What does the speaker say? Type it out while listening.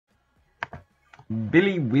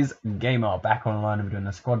Billy Wiz Gamer back online. We're doing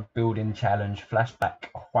the squad building challenge.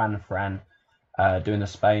 Flashback Juanfran doing the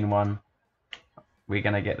Spain one. We're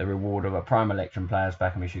going to get the reward of a prime election players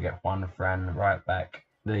back, and we should get Juanfran right back.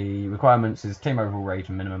 The requirements is team overall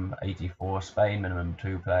rating minimum 84, Spain minimum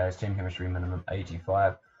 2 players, team chemistry minimum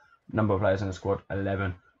 85, number of players in the squad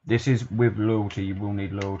 11. This is with loyalty. You will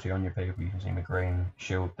need loyalty on your people. You can see my green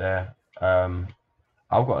shield there.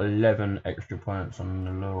 I've got 11 extra points on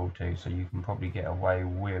the loyalty, so you can probably get away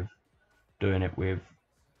with doing it with,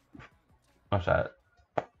 what's that,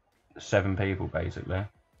 7 people basically.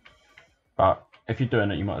 But if you're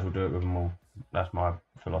doing it, you might as well do it with them all. That's my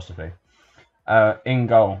philosophy. In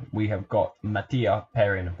goal, we have got Mattia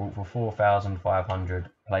Perin, bought for 4,500,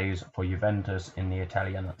 plays for Juventus in the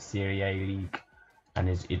Italian Serie A League and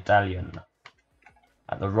is Italian.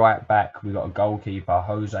 At the right back, we got a goalkeeper,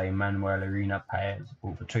 Jose Manuel Arena Paez,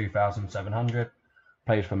 bought for 2,700,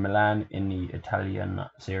 plays for Milan in the Italian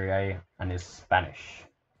Serie A and is Spanish.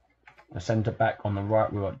 The centre back on the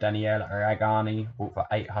right, we got Daniele Ragani, bought for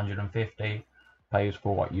 850, plays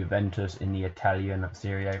for Juventus in the Italian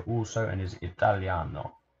Serie A also and is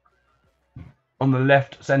Italiano. On the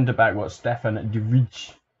left centre back, we got Stefan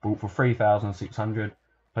Divic, bought for 3,600.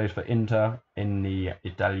 Plays for Inter in the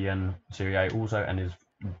Italian Serie A also and is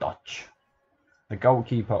Dutch. The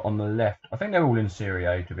goalkeeper on the left, I think they're all in Serie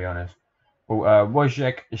A to be honest.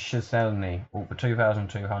 Wojciech Szczelny, bought for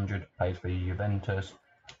 2,200, plays for Juventus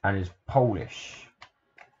and is Polish.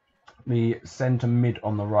 The centre mid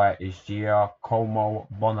on the right is Giacomo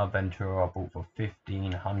Bonaventura, bought for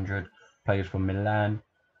 1,500, plays for Milan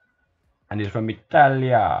and is from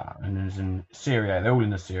Italia and is in Serie A. They're all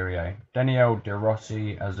in the Serie A. Daniele De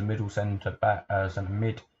Rossi as the middle centre back, centre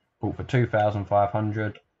mid, bought for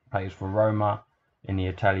 2,500, plays for Roma in the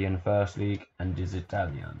Italian First League and is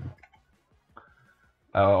Italian.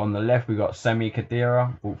 On the left we got Semi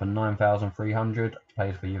Khedira, bought for 9,300,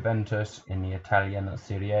 plays for Juventus in the Italian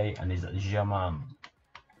Serie A and is German.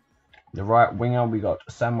 The right winger we got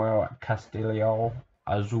Samuel Castillo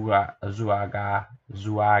Zuaga,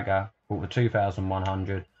 bought for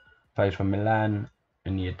 2,100, plays for Milan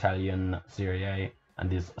in the Italian Serie A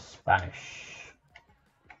and is Spanish.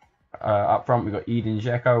 Up front we got Edin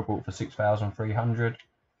Dzeko, bought for 6,300,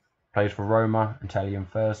 plays for Roma, Italian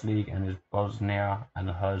First League and is Bosnia and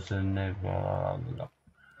Herzegovina.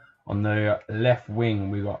 On the left wing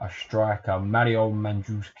we got a striker, Mario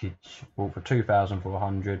Mandzukic, bought for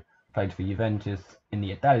 2,400, plays for Juventus in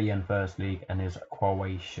the Italian First League and is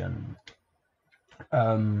Croatian.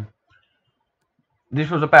 This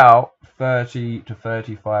was about 30 to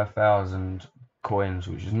 35,000 coins,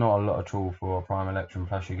 which is not a lot at all for a prime election,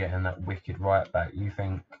 plus you're getting that wicked right back. You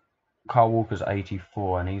think Carl Walker's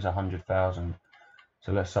 84 and he's 100,000.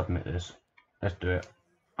 So let's submit this. Let's do it.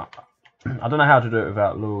 I don't know how to do it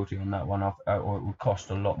without loyalty on that one, or it would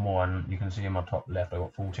cost a lot more, and you can see in my top left I've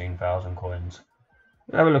got 14,000 coins.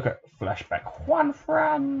 Let's have a look at Flashback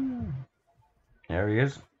Juanfran. There he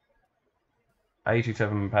is.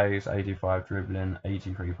 87 pace, 85 dribbling,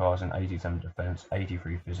 83 passing, 87 defence,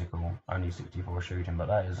 83 physical, only 64 shooting, but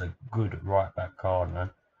that is a good right back card, man.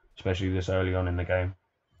 Especially this early on in the game.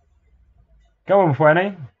 Go on,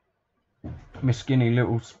 Fueni. Miss skinny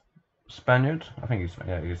little Spaniard. I think he's,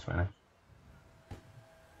 yeah, he is Spanish.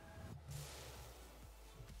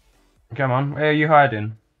 Come on, where are you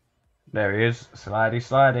hiding? There he is. Slidey,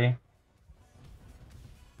 slidey.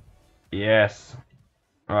 Yes.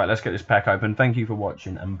 Alright, let's get this pack open. Thank you for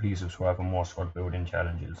watching and please subscribe for more squad building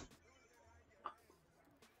challenges.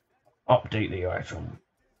 Update the item.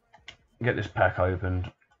 Get this pack opened.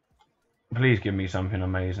 Please give me something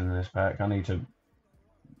amazing in this pack. I need to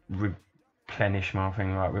replenish my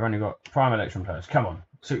thing. Right, we've only got prime election players. Come on.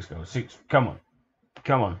 6 goals. 6. Come on.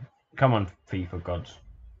 Come on. Come on, FIFA gods.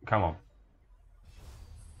 Come on.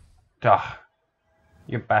 Duh.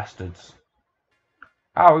 You bastards.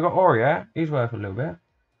 Oh, we got Aurier. He's worth a little bit.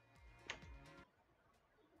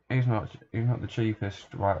 He's not the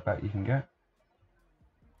cheapest right back you can get.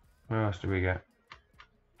 Where else do we get?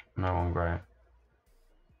 No one great.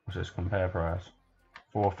 What's this compare price?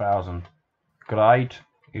 4,000. Great.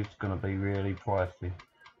 He's gonna be really pricey.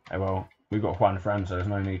 Oh well, we've got Juanfran, so there's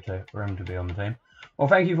no need for him to be on the team. Well,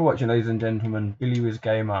 thank you for watching, ladies and gentlemen. Billy Wiz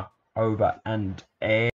Gamer over and